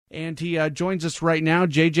and he joins us right now.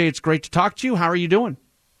 JJ, it's great to talk to you. How are you doing?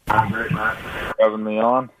 I'm great, Matt. Having me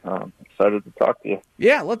on. Excited to talk to you.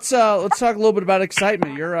 Yeah, let's talk a little bit about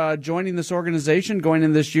excitement. You're joining this organization going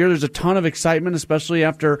in this year. There's a ton of excitement, especially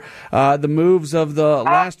after the moves of the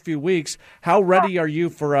last few weeks. How ready are you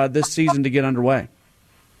for this season to get underway?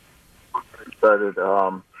 Excited.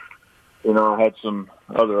 I had some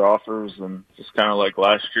other offers, and just kind of like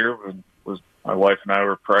last year, my wife and I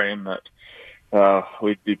were praying that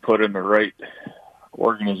we'd be put in the right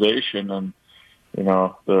organization, and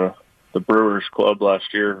the Brewers club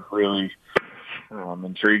last year really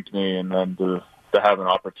intrigued me, and then to have an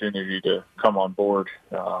opportunity to come on board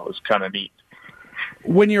was kind of neat.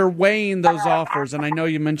 When you're weighing those offers, and I know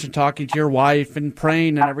you mentioned talking to your wife and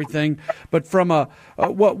praying and everything, but from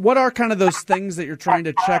what are kind of those things that you're trying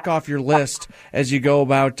to check off your list as you go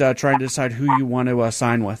about trying to decide who you want to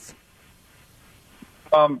sign with?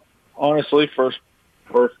 Honestly, first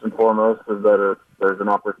and foremost is that there's an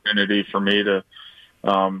opportunity for me to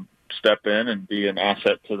step in and be an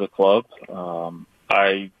asset to the club.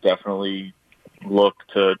 I definitely look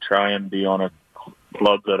to try and be on a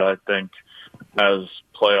club that I think has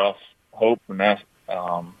playoff hope and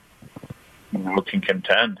can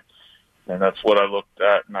contend. And that's what I looked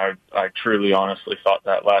at. And I truly, honestly thought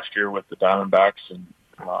that last year with the Diamondbacks. And,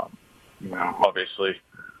 obviously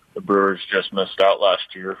the Brewers just missed out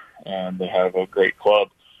last year, and they have a great club.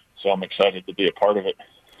 So I'm excited to be a part of it.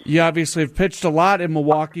 You obviously have pitched a lot in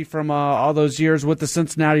Milwaukee from all those years with the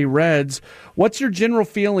Cincinnati Reds. What's your general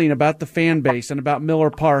feeling about the fan base and about Miller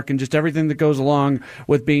Park and just everything that goes along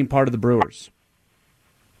with being part of the Brewers?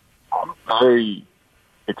 I'm very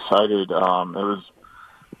excited.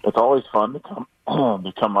 It's always fun to come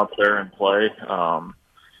up there and play.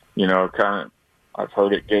 I've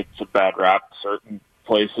heard it gets a bad rap in certain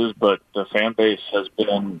places, but the fan base has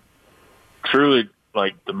been truly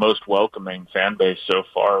like the most welcoming fan base so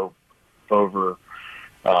far over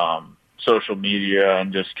social media,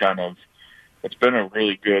 and just it's been a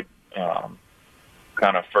really good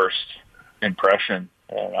kind of first impression.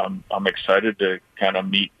 And I'm excited to kind of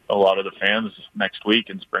meet a lot of the fans next week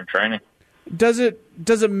in spring training. Does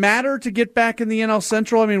it matter to get back in the NL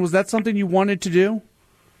Central? I mean, was that something you wanted to do?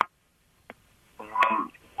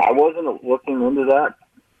 I wasn't looking into that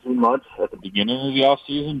too much at the beginning of the off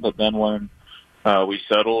season, but then when we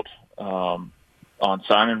settled on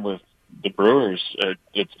signing with the Brewers,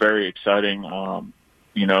 it's very exciting.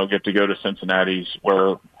 Get to go to Cincinnati's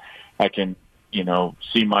where I can,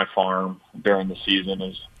 see my farm during the season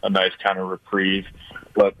is a nice kind of reprieve.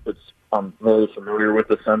 But I'm really familiar with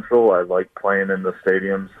the Central. I like playing in the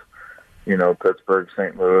stadiums, Pittsburgh,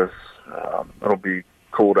 St. Louis. It'll be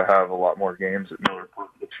cool to have a lot more games at Miller Park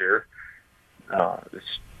this year.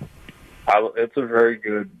 It's a very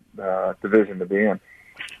good division to be in.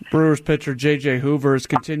 Brewers pitcher JJ Hoover is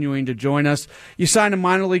continuing to join us. You signed a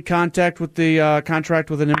minor league contract with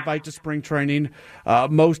an invite to spring training.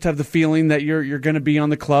 Most have the feeling that you're going to be on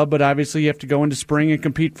the club, but obviously you have to go into spring and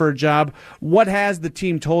compete for a job. What has the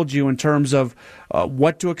team told you in terms of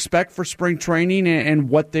what to expect for spring training and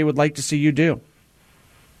what they would like to see you do?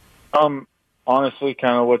 Honestly,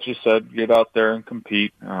 kind of what you said, get out there and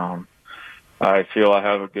compete. I feel I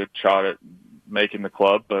have a good shot at making the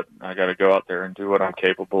club, but I got to go out there and do what I'm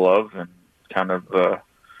capable of, and kind of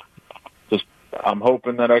I'm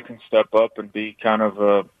hoping that I can step up and be kind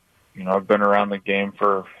of I've been around the game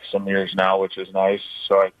for some years now, which is nice.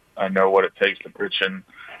 So I know what it takes to pitch in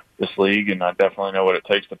this league, and I definitely know what it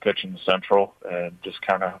takes to pitch in the Central, and just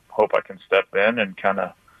kind of hope I can step in and kind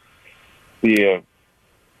of be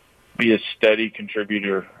a steady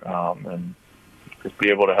contributor and just be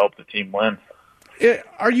able to help the team win.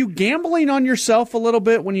 Are you gambling on yourself a little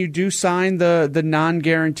bit when you do sign the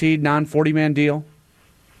non-guaranteed, non-40-man deal?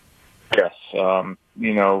 Yes.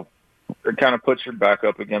 It kind of puts your back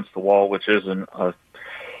up against the wall, which isn't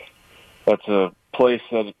that's a place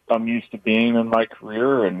that I'm used to being in my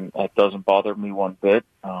career, and that doesn't bother me one bit.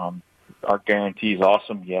 Our guarantee is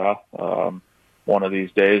awesome, yeah. One of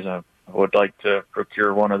these days I would like to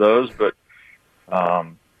procure one of those, but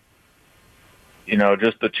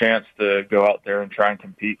just the chance to go out there and try and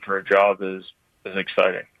compete for a job is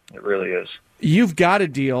exciting. It really is. You've got a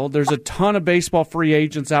deal. There's a ton of baseball free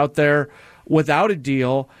agents out there without a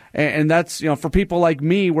deal, and that's, for people like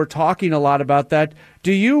me, we're talking a lot about that.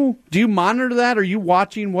 Do you monitor that? Are you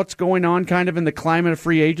watching what's going on kind of in the climate of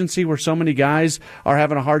free agency where so many guys are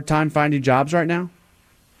having a hard time finding jobs right now?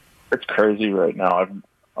 It's crazy right now.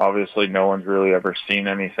 Obviously, no one's really ever seen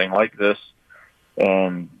anything like this,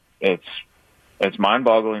 and it's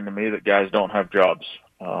mind-boggling to me that guys don't have jobs.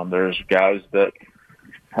 There's guys that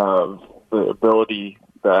have the ability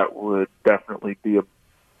that would definitely be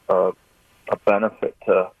a benefit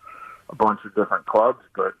to a bunch of different clubs,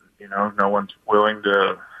 but, no one's willing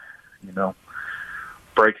to,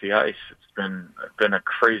 break the ice. It's been a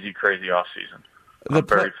crazy, crazy off season. I'm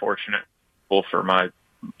very fortunate for my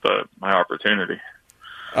opportunity.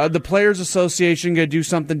 The Players Association going to do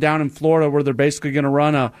something down in Florida where they're basically going to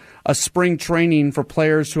run a spring training for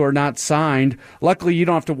players who are not signed. Luckily, you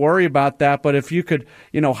don't have to worry about that, but if you could,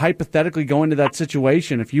 hypothetically go into that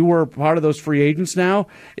situation, if you were part of those free agents now,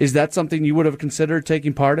 is that something you would have considered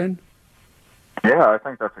taking part in? Yeah, I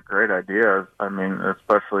think that's a great idea. I mean,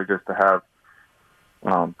 especially just to have,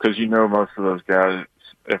 because most of those guys,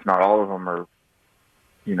 if not all of them, are,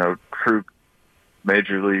 true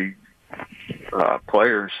major league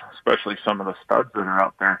players, especially some of the studs that are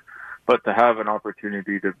out there. But to have an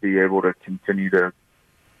opportunity to be able to continue to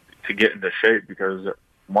get into shape, because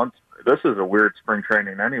once this is a weird spring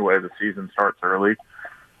training anyway, the season starts early.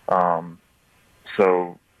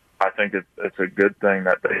 So I think it's a good thing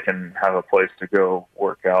that they can have a place to go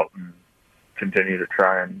work out and continue to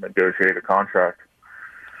try and negotiate a contract.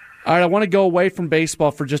 All right, I want to go away from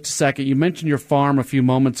baseball for just a second. You mentioned your farm a few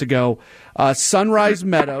moments ago. Sunrise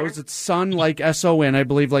Meadows, it's sun like S-O-N, I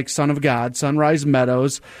believe, like Son of God, Sunrise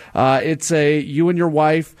Meadows. You and your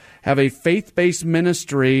wife have a faith-based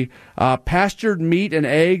ministry, pastured meat and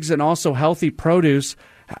eggs, and also healthy produce.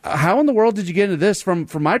 How in the world did you get into this? From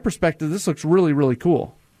my perspective, this looks really, really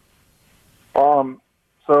cool.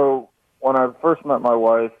 So when I first met my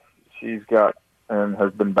wife, she's got and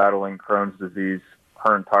has been battling Crohn's disease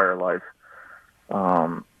her entire life.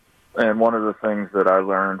 And one of the things that I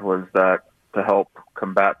learned was that to help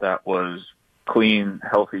combat that was clean,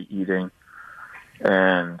 healthy eating.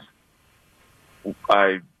 And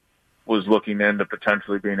I was looking into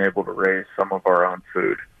potentially being able to raise some of our own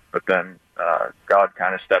food. But then God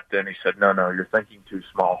kind of stepped in. He said, no, you're thinking too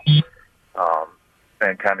small.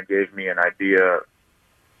 And kind of gave me an idea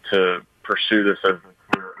to pursue this as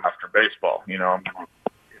a career after baseball. I'm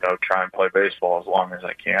going to try and play baseball as long as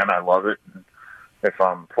I can. I love it. And if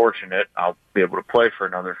I'm fortunate, I'll be able to play for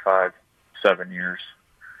another 5-7 years.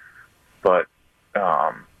 But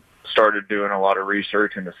started doing a lot of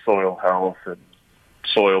research into soil health and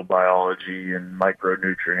soil biology and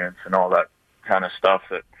micronutrients and all that kind of stuff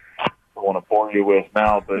that I want to bore you with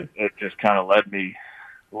now, but it just kind of led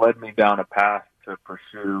me down a path to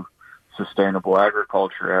pursue sustainable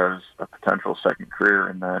agriculture as a potential second career.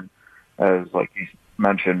 And then, as like you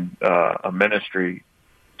mentioned, a ministry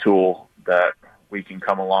tool that we can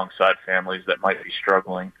come alongside families that might be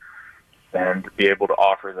struggling and be able to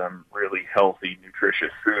offer them really healthy,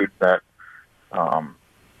 nutritious food that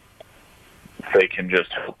they can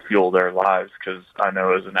just help fuel their lives. Because I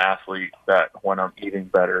know as an athlete that when I'm eating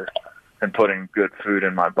better and putting good food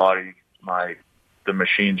in my body, the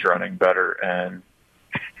machine's running better and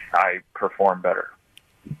I perform better.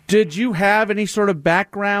 Did you have any sort of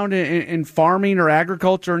background in farming or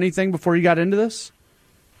agriculture or anything before you got into this?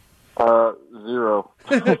 Zero.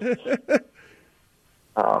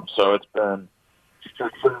 So it's been a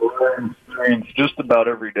experience just about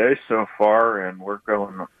every day so far, and we're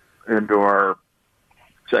going into our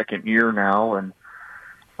second year now, and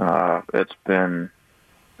it's had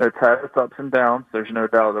its ups and downs. There's no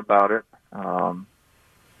doubt about it.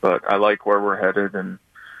 But I like where we're headed, and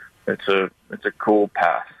it's a cool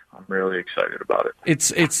path. I'm really excited about it.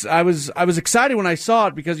 I was excited when I saw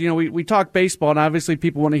it because, we talk baseball and obviously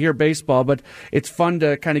people want to hear baseball, but it's fun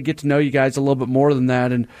to kind of get to know you guys a little bit more than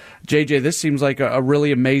that. And JJ, this seems like a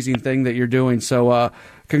really amazing thing that you're doing. So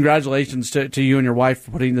congratulations to you and your wife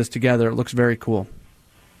for putting this together. It looks very cool.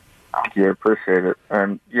 Thank you. I appreciate it.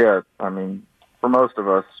 And yeah, I mean, for most of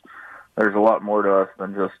us, there's a lot more to us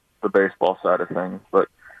than just the baseball side of things, but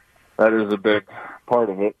that is a big part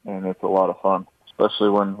of it, and it's a lot of fun, especially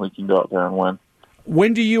when we can go out there and win.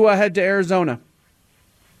 When do you head to Arizona?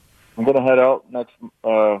 I'm going to head out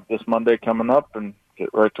this Monday coming up and get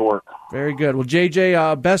right to work. Very good. Well,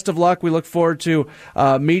 JJ, best of luck. We look forward to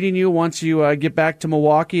meeting you once you get back to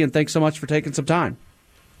Milwaukee, and thanks so much for taking some time.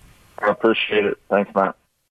 I appreciate it. Thanks, Matt.